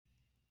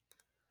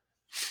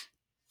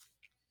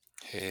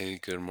Hey,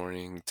 good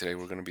morning. Today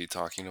we're going to be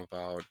talking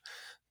about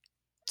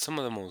some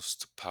of the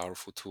most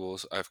powerful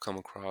tools I've come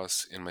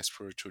across in my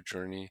spiritual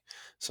journey.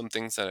 Some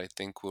things that I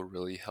think will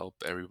really help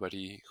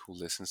everybody who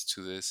listens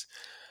to this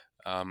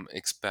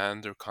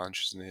expand their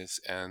consciousness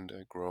and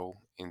grow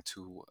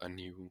into a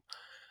new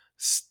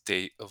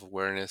state of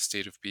awareness,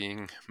 state of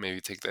being,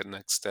 maybe take that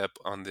next step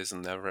on this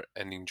never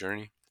ending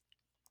journey.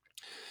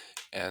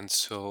 And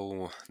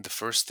so, the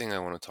first thing I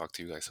want to talk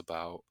to you guys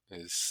about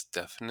is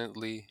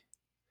definitely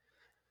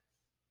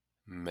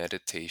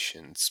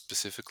meditation,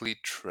 specifically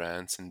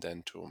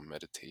transcendental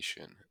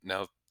meditation.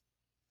 Now,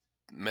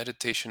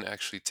 meditation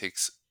actually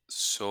takes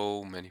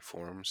so many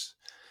forms,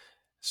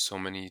 so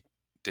many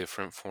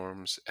different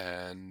forms,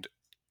 and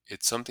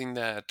it's something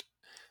that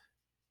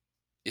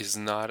is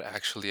not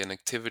actually an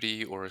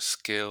activity or a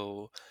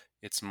skill.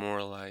 It's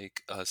more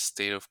like a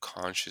state of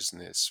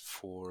consciousness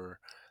for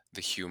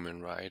the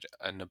human, right?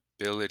 An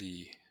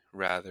ability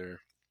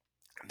rather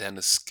than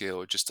a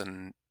skill, just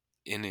an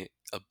innate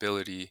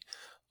ability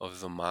of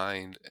the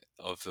mind,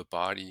 of the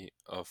body,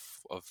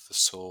 of the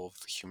soul, of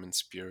the human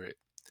spirit.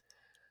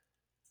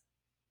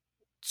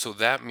 So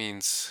that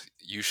means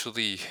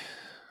usually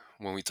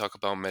when we talk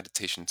about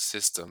meditation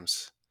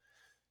systems,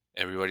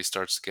 everybody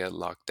starts to get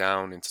locked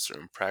down into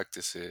certain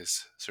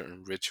practices,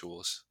 certain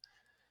rituals,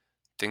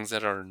 things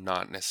that are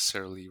not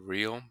necessarily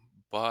real,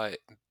 but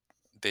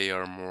they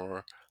are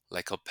more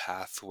like a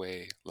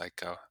pathway,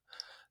 like a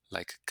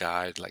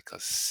guide, like a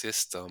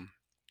system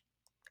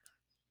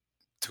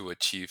to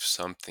achieve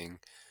something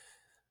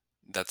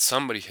that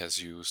somebody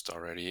has used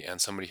already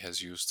and somebody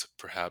has used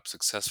perhaps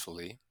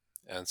successfully.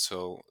 And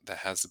so that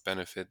has the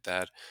benefit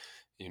that,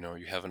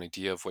 you have an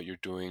idea of what you're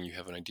doing, you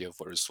have an idea of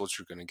what results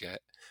you're going to get,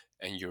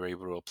 and you're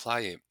able to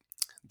apply it.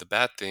 The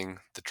bad thing,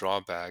 the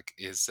drawback,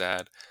 is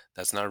that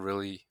that's not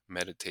really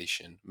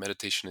meditation.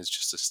 Meditation is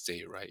just a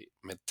state, right?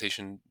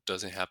 Meditation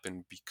doesn't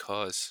happen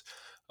because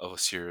of a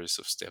series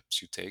of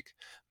steps you take.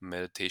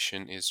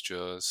 Meditation is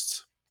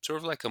just sort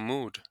of like a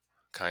mood,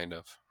 kind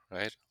of,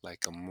 right?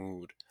 Like a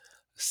mood,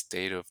 a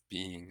state of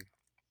being.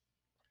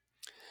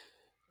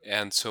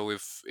 And so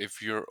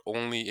if you're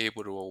only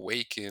able to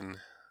awaken,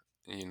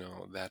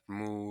 that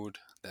mood,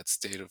 that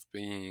state of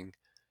being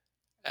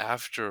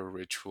after a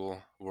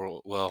ritual,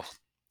 well,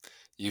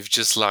 you've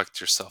just locked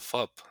yourself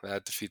up.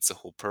 That defeats the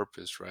whole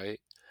purpose, right?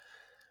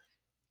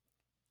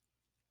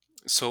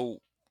 So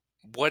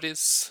what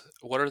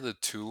are the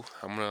two?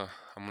 I'm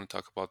gonna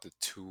talk about the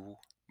two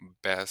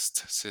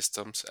best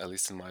systems, at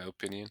least in my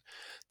opinion,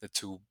 the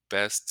two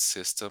best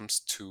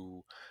systems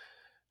to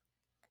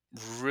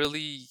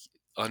really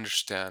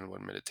understand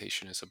what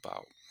meditation is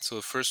about. So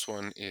the first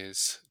one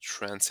is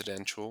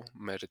transcendental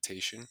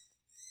meditation.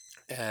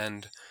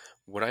 And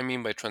what I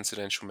mean by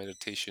transcendental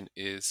meditation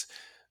is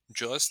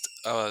just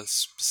a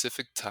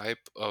specific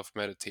type of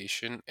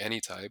meditation, any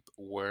type,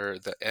 where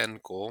the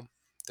end goal,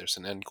 there's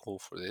an end goal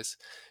for this,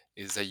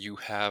 is that you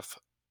have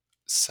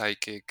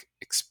psychic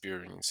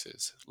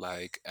experiences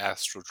like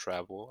astral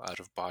travel, out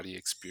of body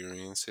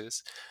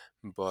experiences,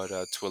 but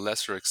to a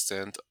lesser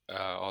extent,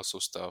 also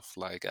stuff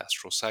like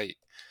astral sight,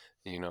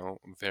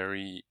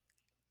 very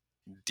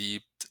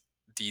deep,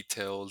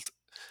 detailed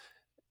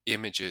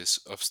images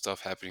of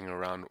stuff happening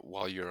around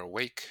while you're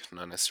awake,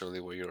 not necessarily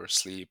while you're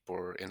asleep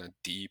or in a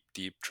deep,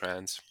 deep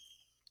trance.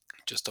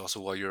 Just also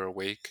while you're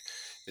awake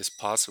is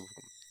possible.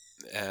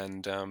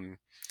 And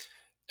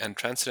and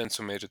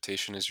transcendental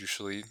meditation is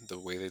usually the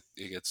way that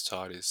it gets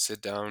taught is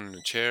sit down in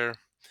a chair,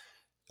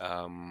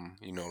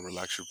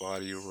 relax your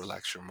body,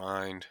 relax your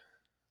mind,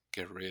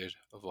 get rid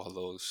of all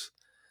those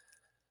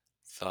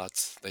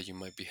thoughts that you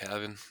might be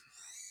having,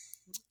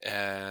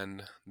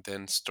 and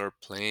then start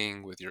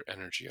playing with your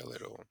energy a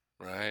little,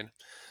 right?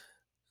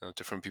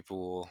 Different people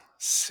will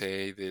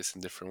say this in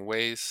different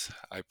ways.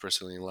 I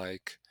personally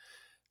like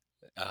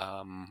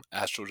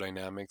Astral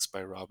Dynamics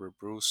by Robert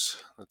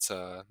Bruce. That's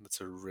a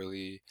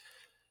really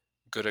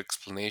good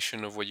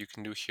explanation of what you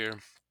can do here.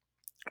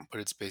 But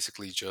it's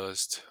basically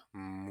just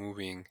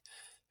moving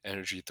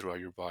energy throughout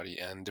your body,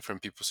 and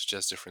different people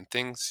suggest different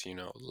things.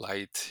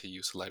 Light. You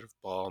use a light of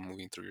ball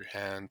moving through your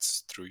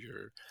hands, through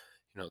your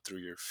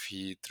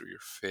feet, through your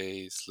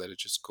face. Let it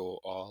just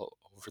go all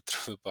over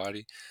through the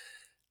body.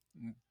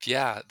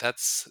 Yeah,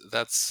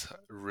 that's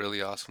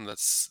really awesome.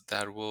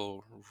 That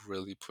will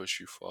really push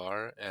you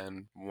far.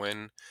 And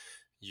when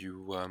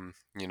you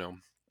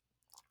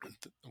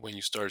when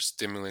you start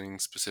stimulating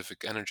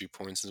specific energy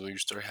points, and when you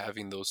start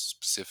having those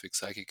specific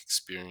psychic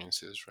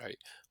experiences, right?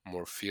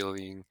 More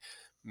feeling,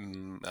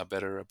 a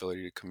better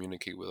ability to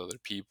communicate with other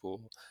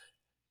people,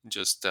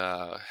 just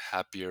a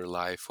happier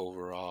life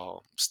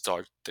overall.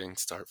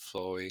 Things start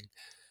flowing.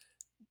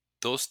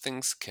 Those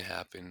things can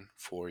happen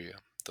for you.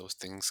 Those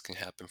things can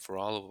happen for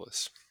all of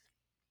us.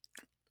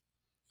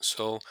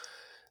 So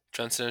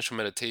transcendental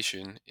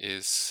meditation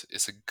is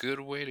a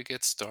good way to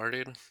get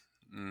started.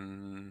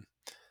 Mm,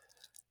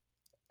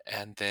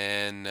 and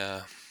then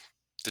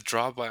the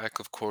drawback,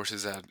 of course,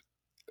 is that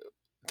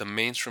the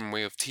mainstream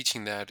way of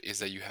teaching that is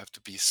that you have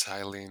to be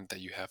silent, that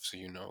you have to,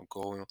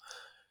 go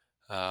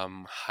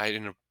hide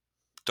in a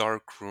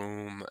dark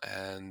room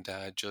and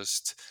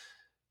just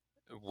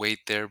wait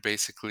there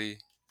basically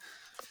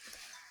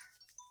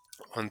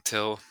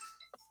until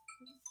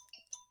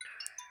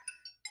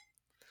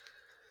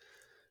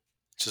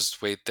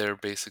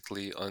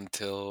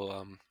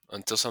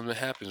until something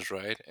happens,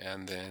 right?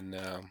 And then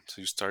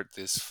so you start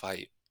this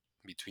fight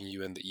between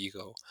you and the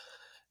ego.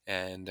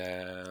 And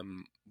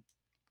the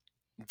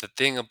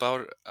thing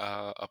about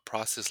a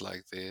process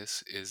like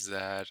this is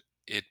that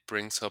it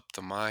brings up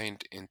the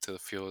mind into the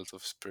field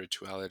of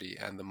spirituality,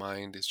 and the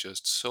mind is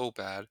just so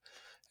bad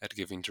at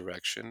giving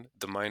direction.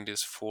 The mind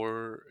is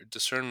for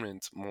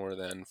discernment more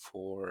than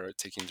for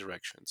taking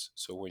directions.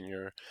 So when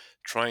you're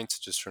trying to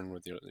discern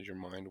with your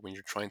mind, when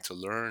you're trying to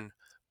learn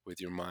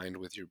with your mind,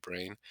 with your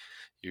brain,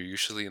 you're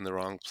usually in the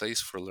wrong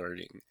place for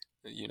learning.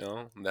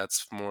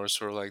 That's more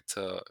sort of like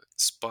to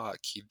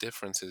spot key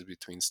differences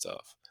between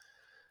stuff.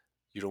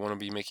 You don't want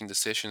to be making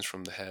decisions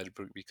from the head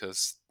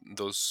because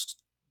those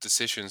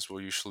decisions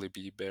will usually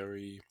be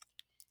very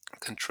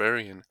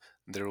contrarian.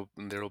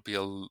 There'll be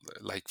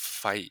like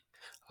fight,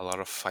 a lot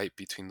of fight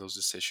between those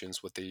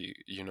decisions, what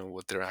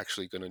they're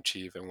actually going to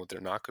achieve and what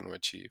they're not going to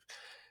achieve.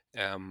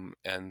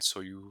 And so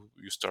you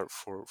start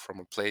from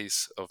a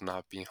place of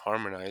not being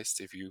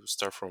harmonized. If you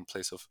start from a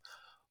place of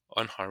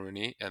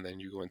unharmony and then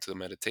you go into the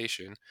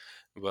meditation,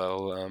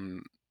 well,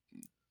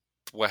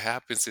 what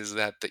happens is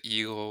that the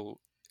ego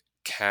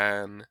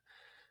can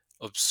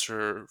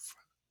observe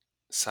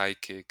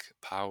psychic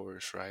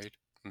powers, right?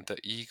 The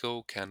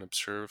ego can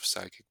observe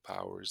psychic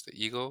powers. The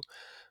ego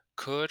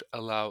could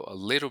allow a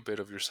little bit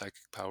of your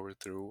psychic power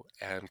through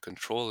and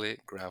control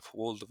it, grab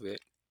hold of it,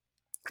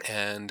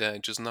 and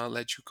just not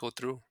let you go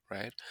through,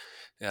 right?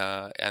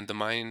 And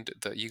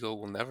the ego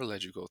will never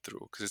let you go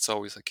through because it's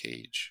always a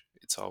cage.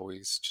 It's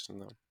always just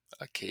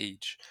a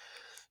cage.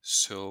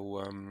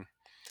 So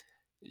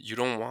you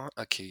don't want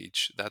a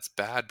cage. That's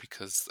bad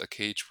because a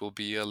cage will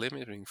be a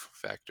limiting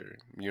factor.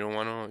 You don't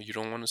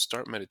want to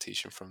start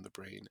meditation from the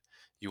brain.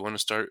 You want to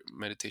start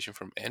meditation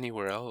from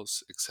anywhere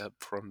else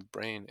except from the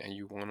brain, and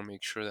you want to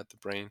make sure that the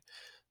brain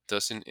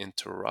doesn't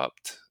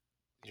interrupt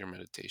your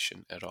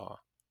meditation at all,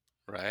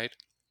 right?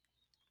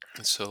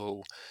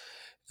 So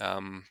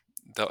um,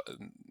 the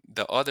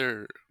the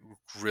other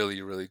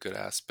really really good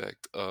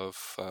aspect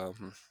of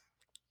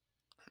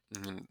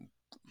mm,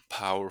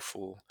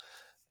 powerful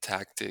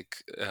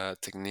technique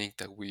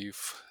that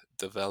we've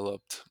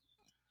developed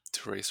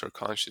to raise our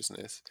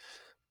consciousness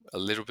a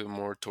little bit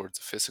more towards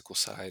the physical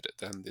side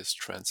than this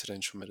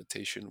transcendental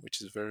meditation, which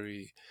is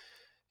very,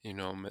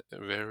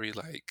 very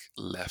like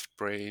left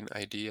brain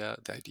idea.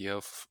 The idea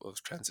of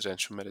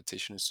transcendental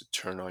meditation is to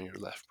turn on your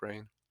left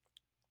brain.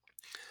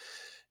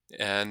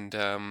 And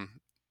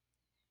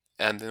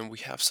and then we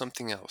have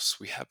something else.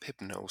 We have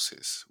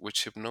hypnosis,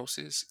 which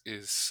hypnosis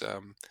is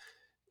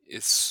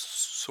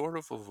sort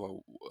of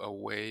a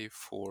way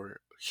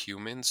for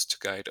humans to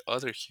guide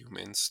other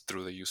humans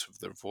through the use of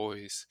their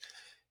voice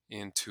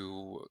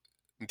into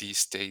these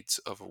states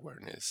of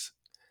awareness.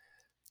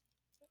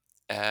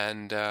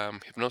 And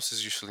hypnosis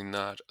is usually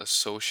not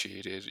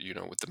associated,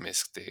 with the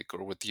mystic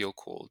or with the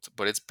occult,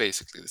 but it's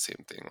basically the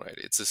same thing, right?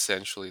 It's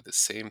essentially the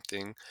same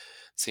thing,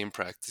 same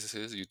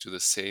practices. You do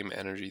the same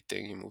energy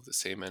thing, you move the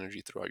same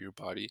energy throughout your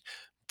body.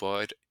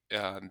 But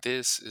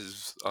this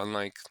is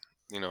unlike,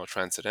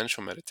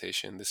 transcendental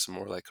meditation. This is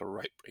more like a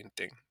right brain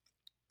thing.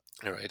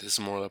 All right, it's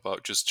more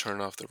about just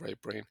turn off the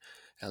right brain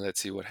and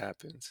let's see what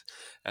happens.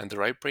 And the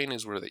right brain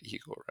is where the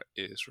ego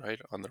is, right?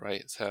 On the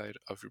right side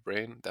of your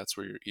brain, that's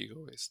where your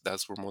ego is.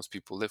 That's where most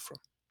people live from.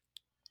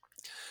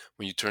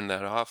 When you turn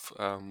that off,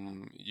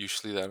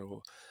 usually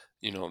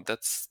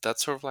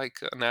that's sort of like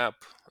a nap,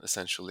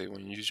 essentially.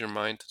 When you use your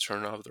mind to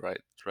turn off the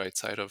right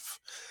side of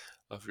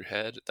your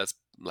head, that's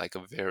like a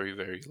very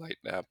very light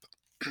nap.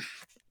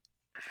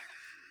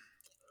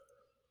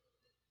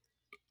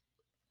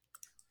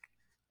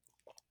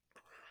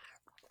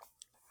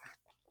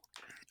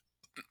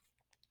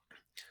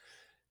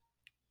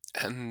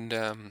 And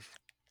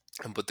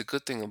but the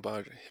good thing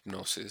about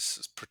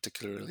hypnosis,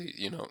 particularly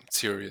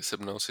serious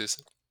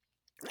hypnosis,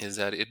 is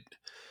that it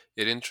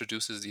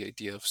introduces the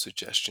idea of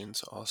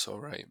suggestions also,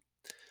 right?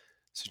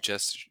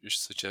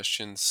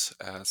 Suggestions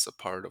as a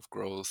part of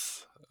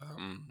growth.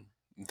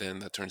 Then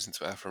that turns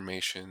into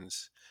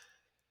affirmations.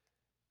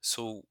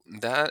 So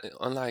that,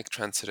 unlike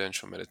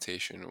transcendental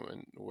meditation,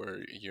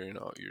 where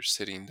you're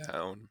sitting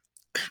down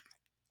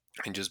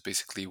and just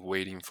basically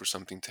waiting for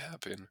something to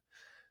happen,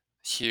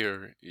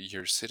 here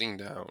you're sitting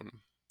down,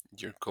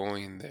 you're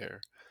going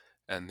there,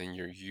 and then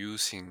you're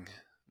using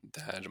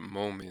that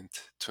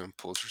moment to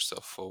impulse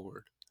yourself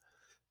forward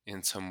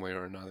in some way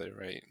or another,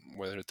 right?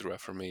 Whether through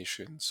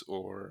affirmations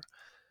or,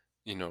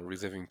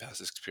 reliving past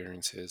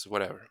experiences,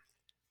 whatever,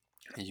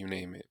 you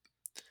name it.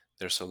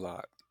 There's a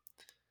lot.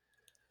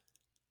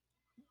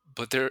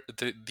 But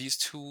these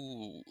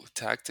two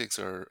tactics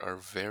are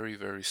very,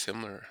 very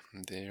similar.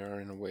 They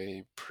are, in a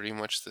way, pretty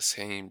much the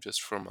same,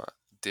 just from a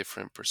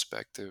different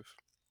perspective.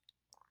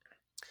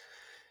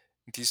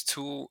 These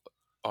two.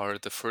 are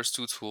the first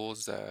two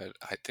tools that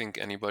I think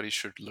anybody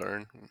should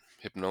learn: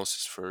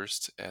 hypnosis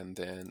first, and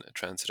then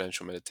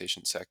transcendental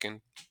meditation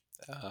second.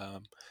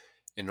 Um,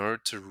 in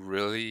order to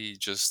really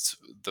just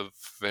the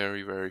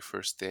very, very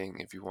first thing,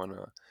 if you want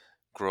to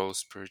grow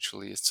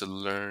spiritually, is to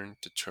learn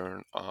to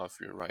turn off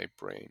your right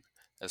brain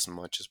as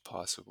much as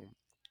possible.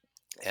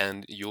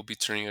 And you'll be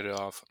turning it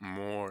off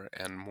more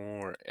and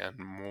more and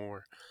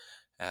more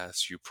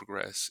as you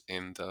progress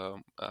in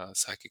the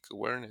psychic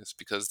awareness,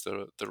 because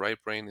the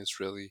right brain is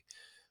really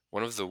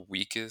one of the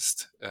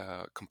weakest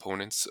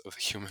components of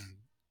human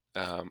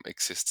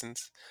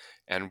existence,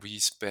 and we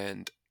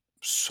spend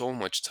so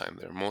much time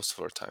there, most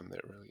of our time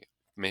there, really,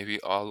 maybe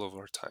all of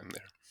our time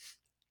there.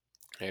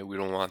 Right? We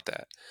don't want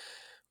that.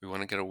 We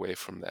want to get away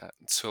from that.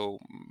 So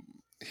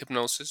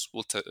hypnosis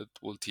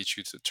will teach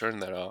you to turn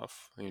that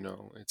off.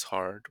 It's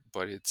hard,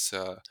 but it's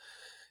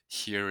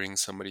hearing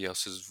somebody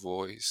else's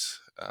voice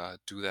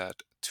do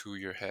that to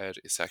your head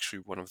is actually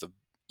one of the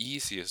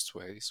easiest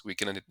ways.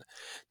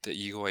 The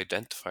ego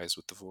identifies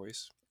with the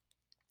voice.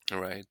 All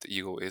right, the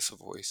ego is a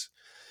voice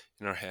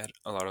in our head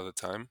a lot of the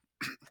time.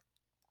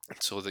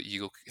 So the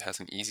ego has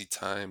an easy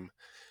time,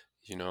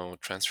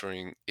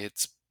 transferring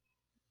its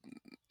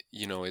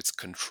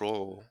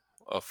control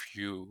of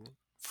you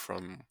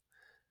from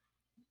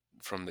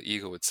the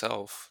ego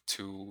itself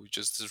to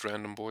just this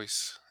random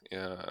voice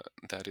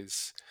that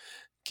is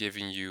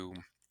giving you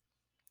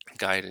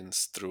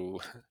guidance through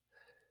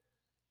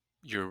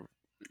your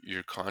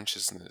your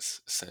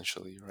consciousness,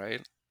 essentially,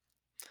 right?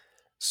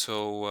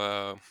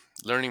 So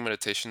learning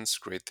meditation is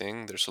a great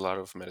thing. There's a lot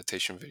of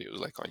meditation videos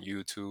like on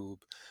YouTube.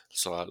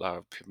 There's a lot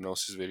of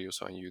hypnosis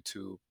videos on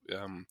YouTube.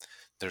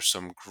 There's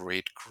some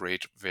great,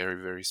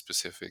 very, very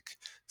specific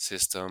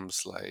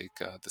systems like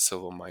the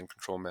Silva Mind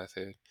Control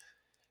Method,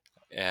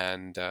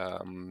 and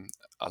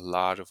a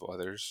lot of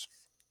others.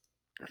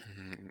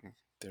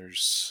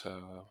 There's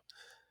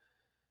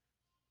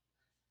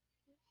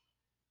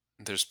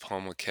there's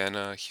Paul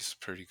McKenna. He's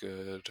pretty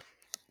good.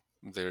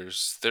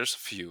 There's a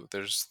few.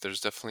 There's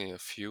definitely a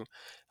few.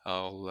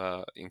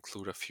 I'll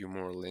include a few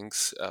more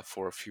links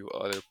for a few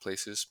other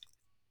places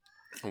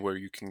where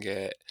you can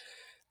get,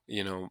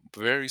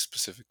 very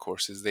specific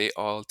courses. They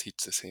all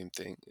teach the same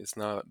thing. It's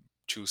not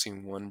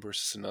choosing one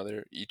versus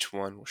another. Each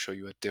one will show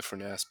you a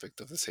different aspect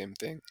of the same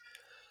thing,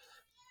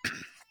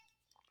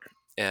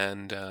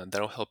 and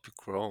that'll help you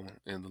grow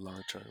in the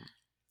long term.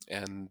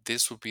 And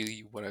this will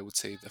be what I would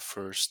say the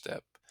first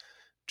step,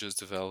 just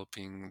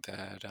developing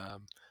that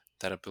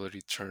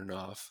ability to turn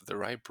off the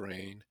right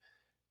brain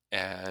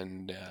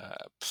and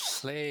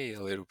play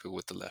a little bit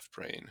with the left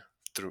brain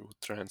through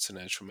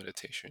transcendental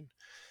meditation.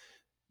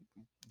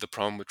 The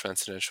problem with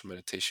transcendental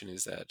meditation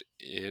is that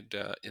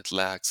it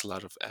lacks a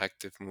lot of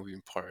active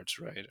moving parts,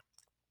 right?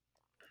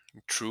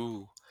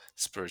 True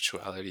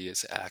spirituality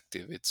is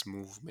active, it's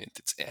movement,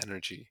 it's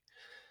energy,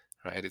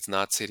 right? It's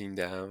not sitting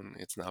down,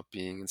 it's not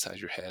being inside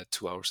your head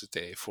 2 hours a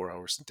day, 4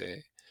 hours a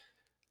day.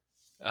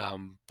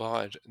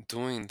 But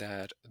doing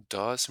that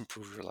does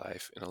improve your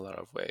life in a lot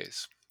of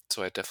ways.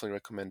 So I definitely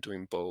recommend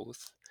doing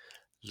both.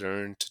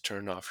 Learn to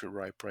turn off your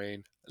right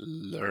brain,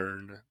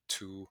 learn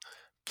to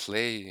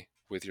play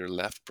with your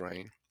left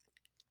brain,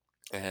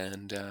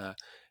 and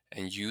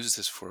use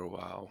this for a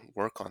while,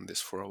 work on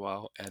this for a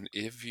while, and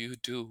if you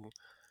do,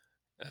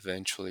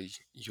 eventually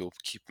you'll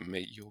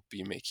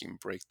be making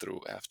breakthrough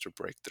after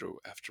breakthrough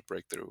after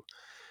breakthrough.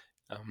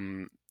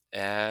 um,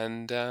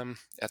 and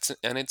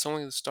it's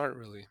only the start,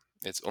 really.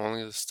 It's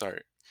only the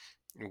start.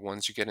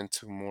 Once you get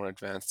into more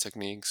advanced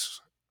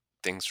techniques,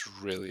 things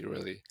really,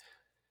 really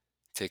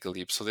take a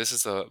leap. So this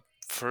is the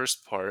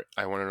first part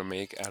I wanted to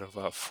make out of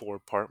a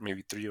four-part,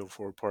 maybe three or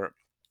four-part.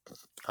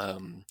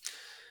 Um,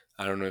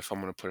 I don't know if I'm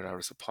going to put it out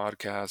as a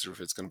podcast or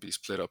if it's going to be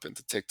split up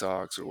into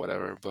TikToks or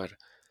whatever, but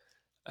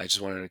I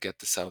just wanted to get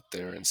this out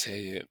there and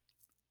say it.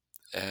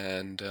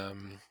 And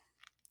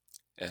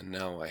and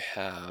now I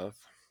have,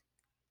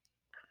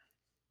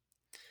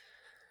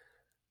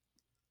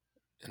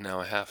 and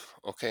now I have.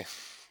 Okay,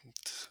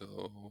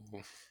 so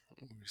we're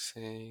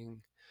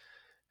saying,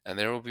 and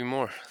there will be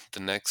more. The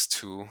next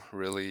two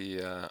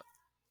really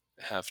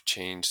have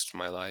changed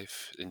my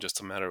life in just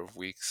a matter of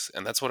weeks.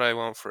 And that's what I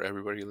want for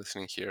everybody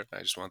listening here.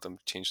 I just want them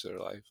to change their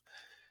life.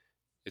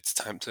 It's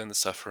time to end the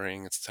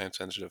suffering. It's time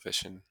to end the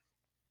division.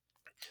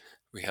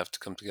 We have to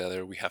come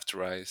together. We have to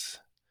rise.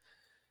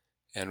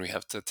 And we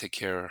have to take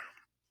care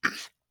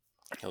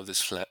of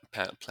this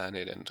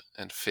planet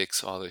and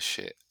fix all this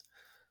shit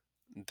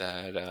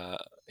that,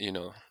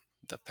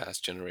 the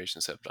past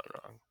generations have done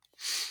wrong.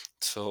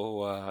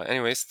 So,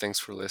 anyways, thanks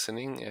for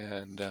listening.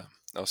 And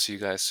I'll see you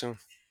guys soon.